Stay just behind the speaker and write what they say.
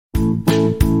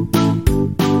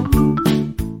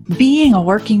Being a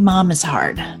working mom is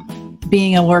hard.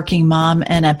 Being a working mom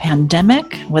in a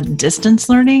pandemic with distance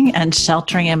learning and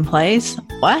sheltering in place,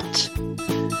 what?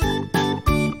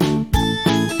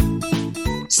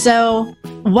 So,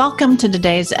 welcome to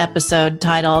today's episode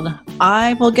titled,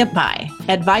 I Will Get By,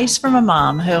 Advice from a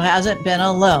Mom Who Hasn't Been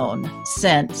Alone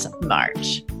Since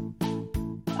March.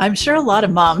 I'm sure a lot of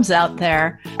moms out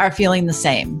there are feeling the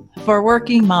same. For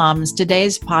working moms,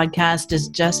 today's podcast is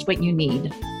just what you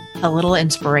need. A little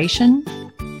inspiration,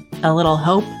 a little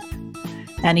hope,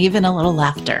 and even a little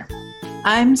laughter.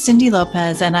 I'm Cindy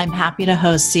Lopez, and I'm happy to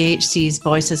host CHC's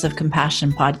Voices of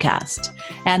Compassion podcast.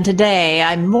 And today,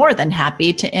 I'm more than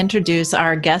happy to introduce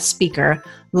our guest speaker,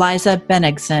 Liza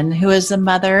Bennigsen, who is the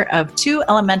mother of 2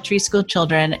 elementary school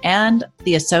children and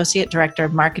the Associate Director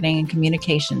of Marketing and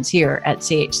Communications here at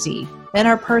CHC. In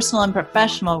her personal and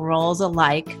professional roles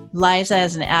alike, Liza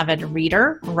is an avid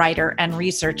reader, writer, and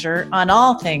researcher on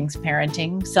all things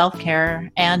parenting, self-care,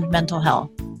 and mental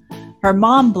health. Her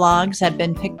mom blogs have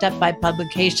been picked up by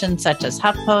publications such as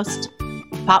HuffPost,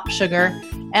 Pop Sugar,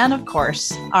 and of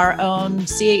course, our own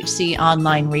CHC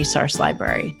online resource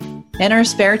library. In her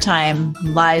spare time,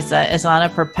 Liza is on a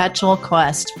perpetual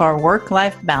quest for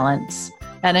work-life balance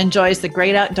and enjoys the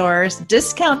great outdoors,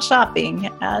 discount shopping,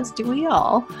 as do we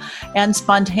all, and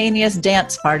spontaneous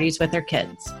dance parties with her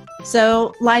kids.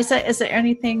 So, Liza, is there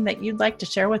anything that you'd like to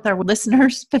share with our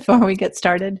listeners before we get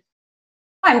started?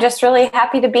 I'm just really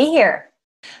happy to be here.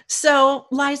 So,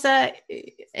 Liza,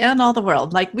 and all the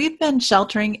world, we've been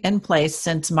sheltering in place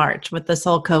since March with this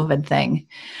whole COVID thing.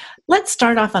 Let's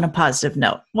start off on a positive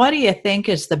note. What do you think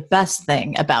is the best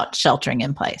thing about sheltering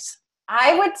in place?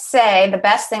 I would say the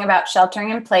best thing about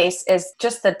sheltering in place is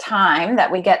just the time that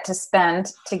we get to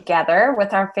spend together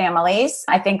with our families.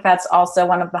 I think that's also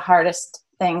one of the hardest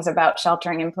things about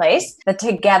sheltering in place, the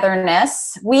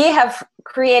togetherness. We have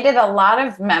created a lot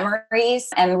of memories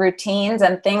and routines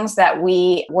and things that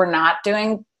we were not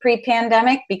doing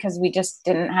pre-pandemic because we just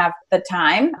didn't have the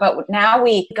time. But now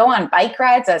we go on bike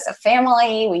rides as a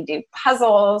family. We do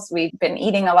puzzles. We've been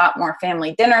eating a lot more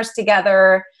family dinners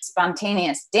together,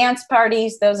 spontaneous dance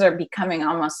parties. Those are becoming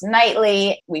almost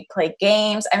nightly. We play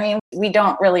games. I mean, we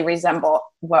don't really resemble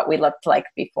what we looked like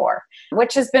before,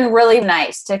 which has been really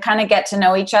nice to kind of get to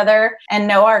know each other and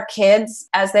know our kids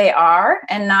as they are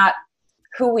and not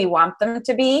who we want them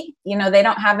to be. You know, they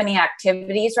don't have any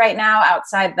activities right now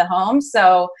outside the home,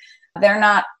 so they're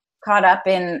not caught up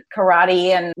in karate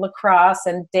and lacrosse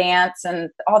and dance and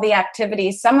all the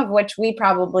activities, some of which we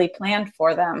probably planned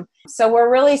for them. So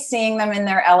we're really seeing them in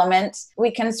their element.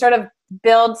 We can sort of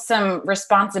build some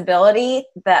responsibility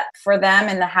that for them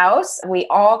in the house. We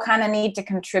all kind of need to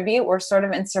contribute. We're sort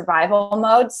of in survival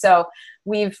mode. So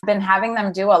we've been having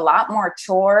them do a lot more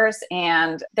chores,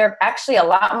 and they're actually a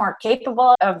lot more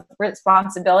capable of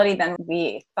responsibility than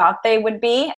we thought they would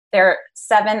be. They're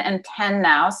 7 and 10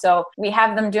 now. So we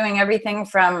have them doing everything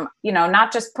from,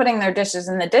 not just putting their dishes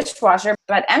in the dishwasher,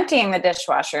 but emptying the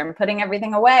dishwasher and putting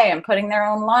everything away and putting their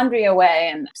own laundry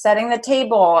away and setting the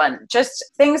table and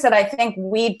just things that I think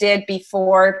we did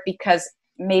before because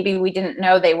maybe we didn't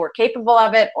know they were capable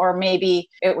of it, or maybe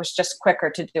it was just quicker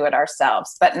to do it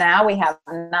ourselves. But now we have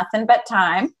nothing but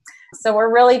time. So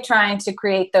we're really trying to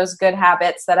create those good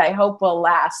habits that I hope will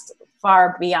last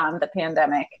far beyond the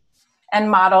pandemic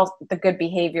and model the good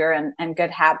behavior and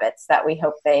good habits that we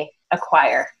hope they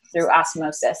acquire through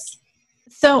osmosis.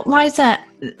 So, Liza,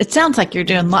 it sounds like you're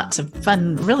doing lots of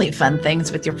fun, really fun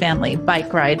things with your family,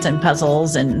 bike rides and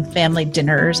puzzles and family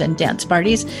dinners and dance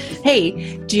parties.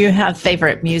 Hey, do you have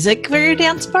favorite music for your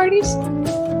dance parties?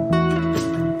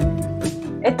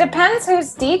 It depends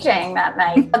who's DJing that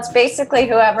night. It's basically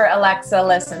whoever Alexa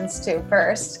listens to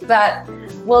first. But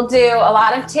we'll do a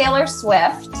lot of Taylor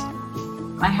Swift.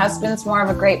 My husband's more of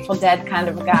a Grateful Dead kind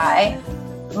of guy.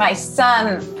 My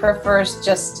son prefers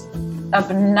just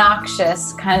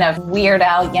obnoxious kind of Weird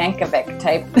Al Yankovic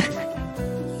type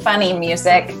funny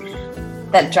music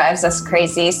that drives us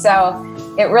crazy. So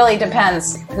it really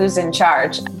depends who's in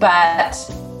charge. But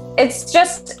it's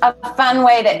just a fun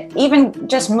way to even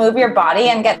just move your body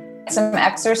and get some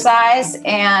exercise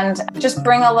and just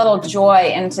bring a little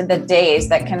joy into the days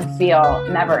that can feel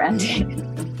never ending.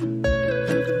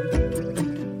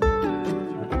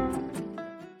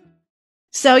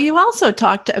 So you also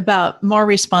talked about more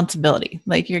responsibility,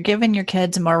 like you're giving your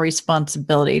kids more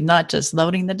responsibility, not just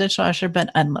loading the dishwasher, but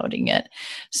unloading it.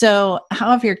 So how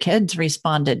have your kids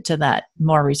responded to that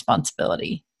more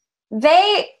responsibility?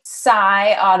 They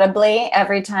sigh audibly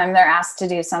every time they're asked to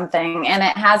do something, and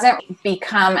it hasn't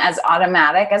become as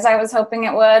automatic as I was hoping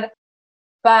it would.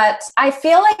 But I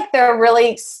feel like they're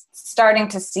really starting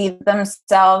to see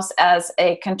themselves as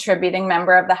a contributing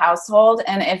member of the household.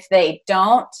 And if they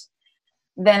don't,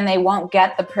 then they won't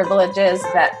get the privileges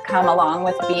that come along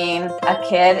with being a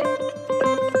kid.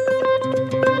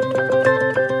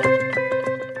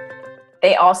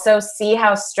 They also see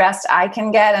how stressed I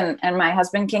can get and my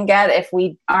husband can get if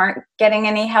we aren't getting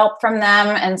any help from them.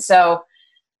 And so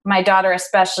my daughter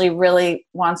especially really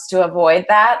wants to avoid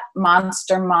that.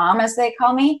 Monster mom, as they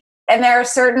call me. And there are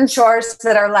certain chores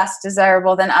that are less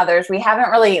desirable than others. We haven't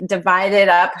really divided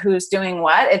up who's doing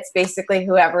what. It's basically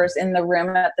whoever's in the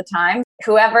room at the time.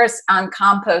 Whoever's on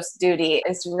compost duty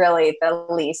is really the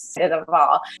least of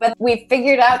all. But we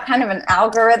figured out kind of an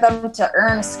algorithm to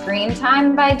earn screen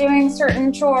time by doing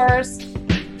certain chores.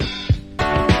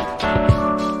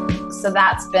 So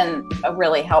that's been a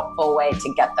really helpful way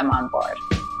to get them on board.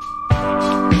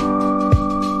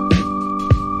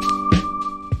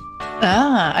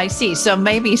 Ah, I see. So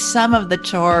maybe some of the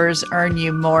chores earn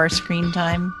you more screen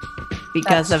time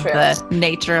because That's of true. the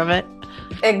nature of it.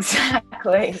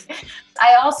 Exactly.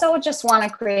 I also just want to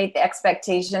create the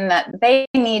expectation that they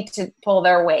need to pull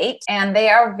their weight, and they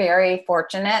are very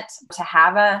fortunate to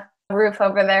have a roof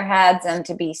over their heads and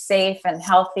to be safe and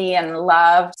healthy and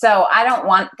loved. So I don't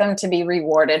want them to be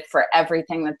rewarded for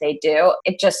everything that they do.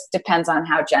 It just depends on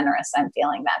how generous I'm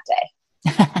feeling that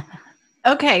day.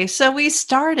 Okay, so we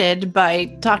started by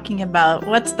talking about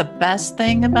what's the best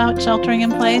thing about sheltering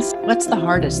in place. What's the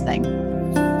hardest thing?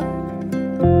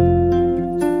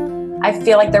 I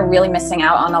feel like they're really missing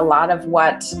out on a lot of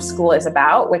what school is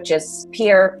about, which is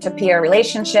peer-to-peer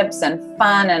relationships and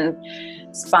fun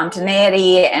and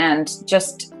spontaneity and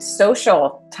just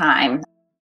social time.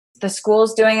 The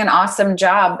school's doing an awesome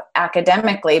job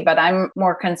academically, but I'm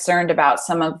more concerned about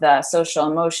some of the social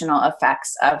emotional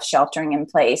effects of sheltering in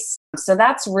place. So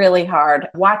that's really hard.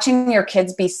 Watching your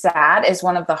kids be sad is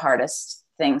one of the hardest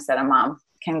things that a mom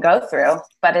can go through,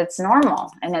 but it's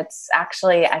normal. And it's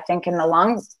actually, I think in the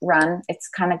long run, it's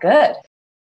kind of good.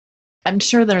 I'm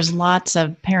sure there's lots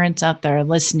of parents out there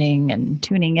listening and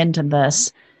tuning into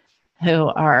this who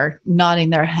are nodding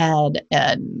their head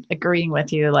and agreeing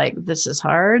with you, like, this is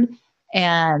hard.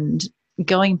 And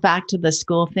going back to the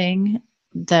school thing,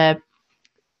 the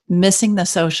missing the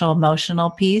social emotional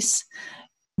piece.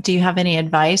 Do you have any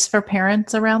advice for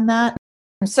parents around that?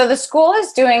 So the school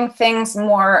is doing things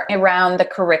more around the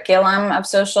curriculum of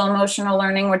social emotional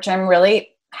learning, which I'm really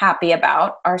happy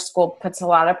about. Our school puts a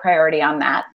lot of priority on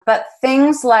that. But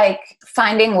things like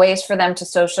finding ways for them to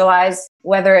socialize,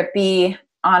 whether it be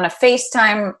on a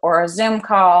FaceTime or a Zoom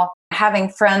call, having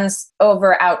friends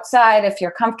over outside if you're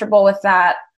comfortable with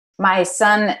that. My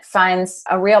son finds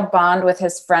a real bond with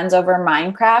his friends over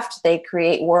Minecraft. They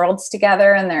create worlds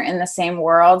together and they're in the same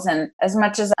worlds. And as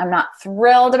much as I'm not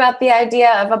thrilled about the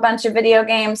idea of a bunch of video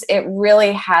games, it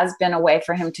really has been a way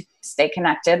for him to stay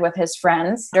connected with his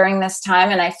friends during this time.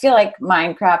 And I feel like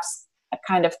Minecraft's a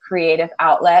kind of creative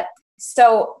outlet.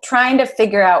 So trying to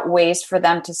figure out ways for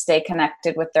them to stay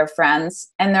connected with their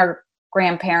friends and their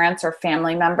grandparents or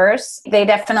family members. They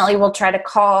definitely will try to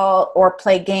call or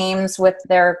play games with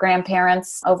their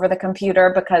grandparents over the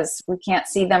computer because we can't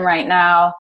see them right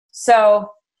now.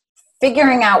 So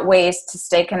figuring out ways to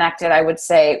stay connected, I would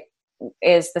say,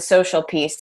 is the social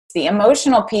piece. The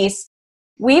emotional piece,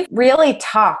 we really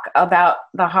talk about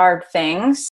the hard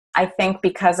things. I think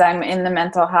because I'm in the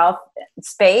mental health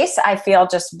space, I feel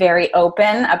just very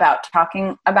open about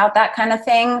talking about that kind of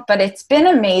thing. But it's been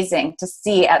amazing to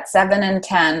see at 7 and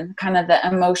 10 kind of the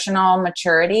emotional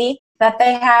maturity that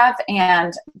they have.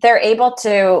 And they're able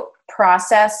to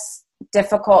process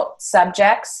difficult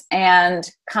subjects and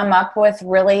come up with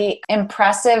really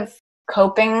impressive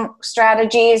coping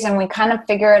strategies, and we kind of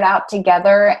figure it out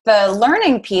together. The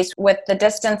learning piece with the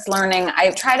distance learning,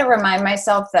 I try to remind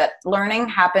myself that learning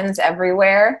happens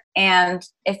everywhere. And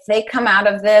if they come out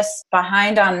of this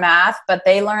behind on math, but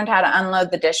they learned how to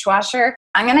unload the dishwasher,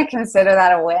 I'm going to consider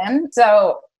that a win.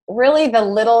 So really the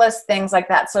littlest things like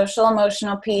that social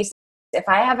emotional piece. If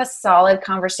I have a solid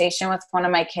conversation with one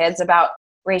of my kids about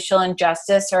racial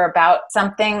injustice or about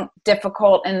something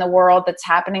difficult in the world that's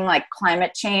happening, like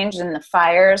climate change and the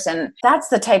fires. And that's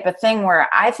the type of thing where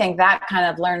I think that kind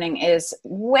of learning is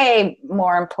way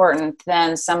more important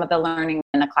than some of the learning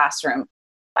in a classroom.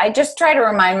 I just try to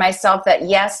remind myself that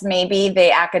yes, maybe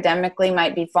they academically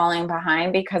might be falling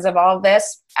behind because of all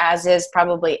this, as is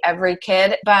probably every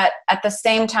kid. But at the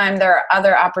same time, there are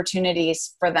other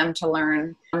opportunities for them to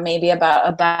learn, maybe about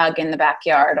a bug in the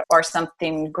backyard or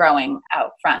something growing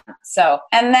out front. So,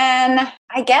 and then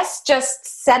I guess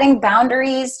just setting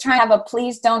boundaries, trying to have a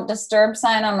please don't disturb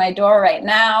sign on my door right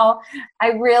now. I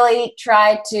really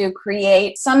try to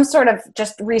create some sort of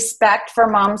just respect for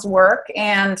mom's work,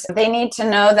 and they need to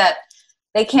know that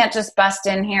they can't just bust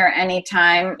in here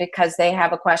anytime because they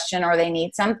have a question or they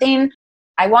need something.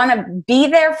 I want to be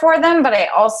there for them, but I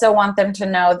also want them to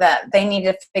know that they need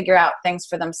to figure out things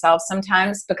for themselves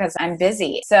sometimes because I'm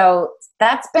busy. So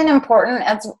that's been important.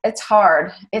 It's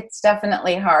hard. It's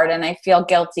definitely hard, and I feel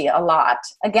guilty a lot.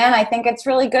 Again, I think it's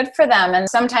really good for them. And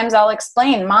sometimes I'll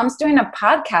explain, Mom's doing a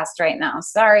podcast right now.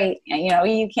 Sorry,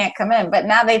 you can't come in. But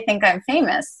now they think I'm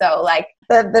famous. So like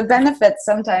the benefits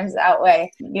sometimes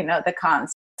outweigh, the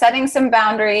cons. Setting some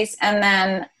boundaries, and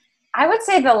then I would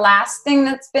say the last thing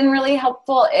that's been really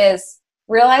helpful is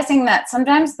realizing that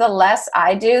sometimes the less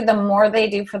I do, the more they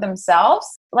do for themselves.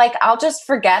 Like I'll just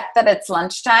forget that it's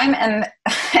lunchtime and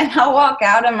I'll walk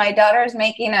out and my daughter's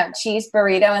making a cheese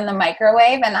burrito in the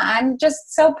microwave and I'm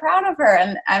just so proud of her.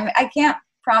 And I can't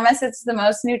promise it's the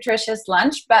most nutritious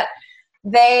lunch, but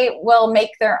they will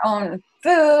make their own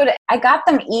food. I got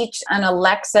them each an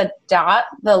Alexa Dot,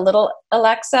 the little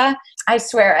Alexa. I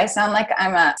swear I sound like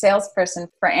I'm a salesperson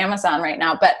for Amazon right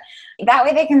now, but that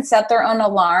way they can set their own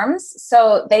alarms.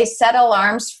 So they set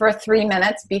alarms for 3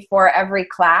 minutes before every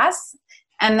class,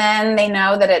 and then they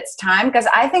know that it's time, because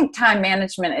I think time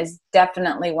management is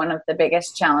definitely one of the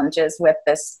biggest challenges with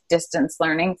this distance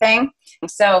learning thing.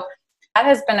 So that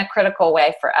has been a critical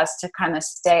way for us to kind of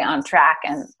stay on track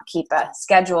and keep a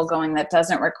schedule going that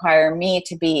doesn't require me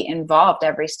to be involved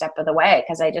every step of the way,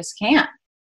 because I just can't.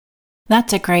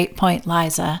 That's a great point,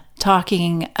 Liza,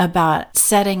 talking about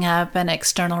setting up an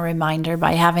external reminder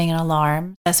by having an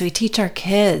alarm. As we teach our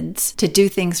kids to do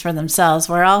things for themselves,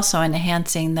 we're also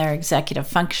enhancing their executive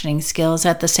functioning skills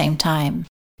at the same time.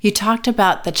 You talked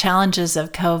about the challenges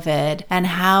of COVID and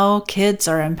how kids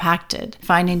are impacted,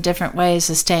 finding different ways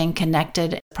of staying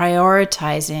connected,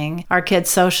 prioritizing our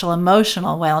kids' social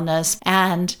emotional wellness,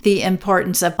 and the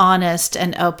importance of honest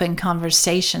and open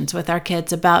conversations with our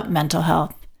kids about mental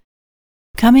health.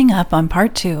 Coming up on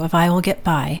part 2 of I Will Get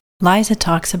By, Liza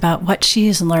talks about what she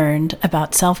has learned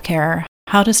about self-care,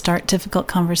 how to start difficult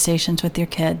conversations with your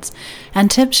kids, and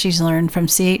tips she's learned from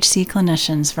CHC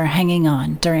clinicians for hanging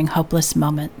on during hopeless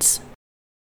moments.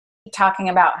 Talking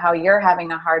about how you're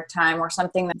having a hard time or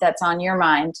something that's on your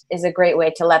mind is a great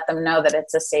way to let them know that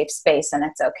it's a safe space and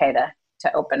it's okay to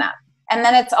open up. And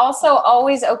then it's also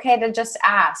always okay to just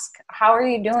ask, how are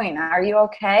you doing? Are you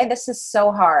okay? This is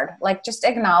so hard. Like just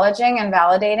acknowledging and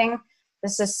validating,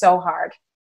 this is so hard.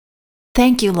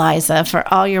 Thank you, Liza, for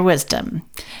all your wisdom.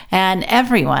 And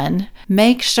everyone,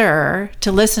 make sure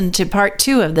to listen to part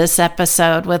 2 of this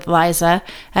episode with Liza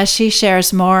as she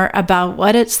shares more about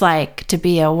what it's like to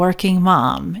be a working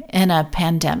mom in a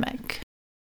pandemic.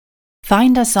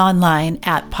 Find us online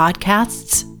at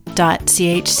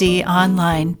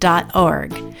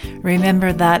podcasts.chconline.org.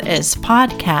 Remember, that is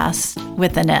podcast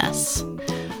with an S.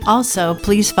 Also,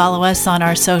 please follow us on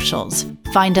our socials.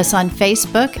 Find us on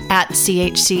Facebook at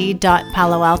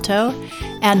chc.Palo Alto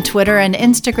and Twitter and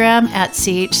Instagram at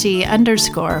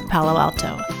chc_Palo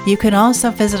Alto. You can also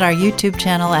visit our YouTube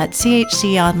channel at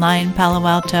CHC Online Palo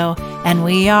Alto, and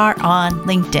we are on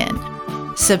LinkedIn.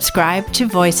 Subscribe to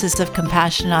Voices of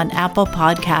Compassion on Apple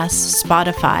Podcasts,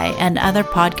 Spotify, and other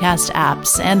podcast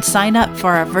apps, and sign up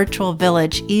for our Virtual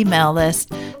Village email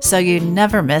list so you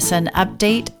never miss an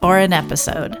update or an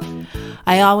episode.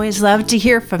 I always love to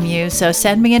hear from you, so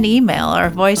send me an email or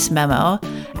voice memo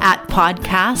at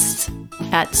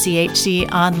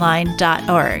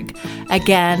podcasts@chconline.org.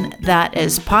 Again, that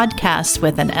is podcast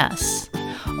with an S.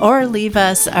 Or leave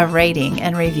us a rating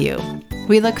and review.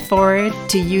 We look forward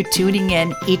to you tuning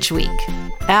in each week.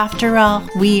 After all,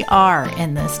 we are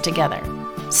in this together.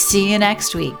 See you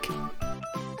next week.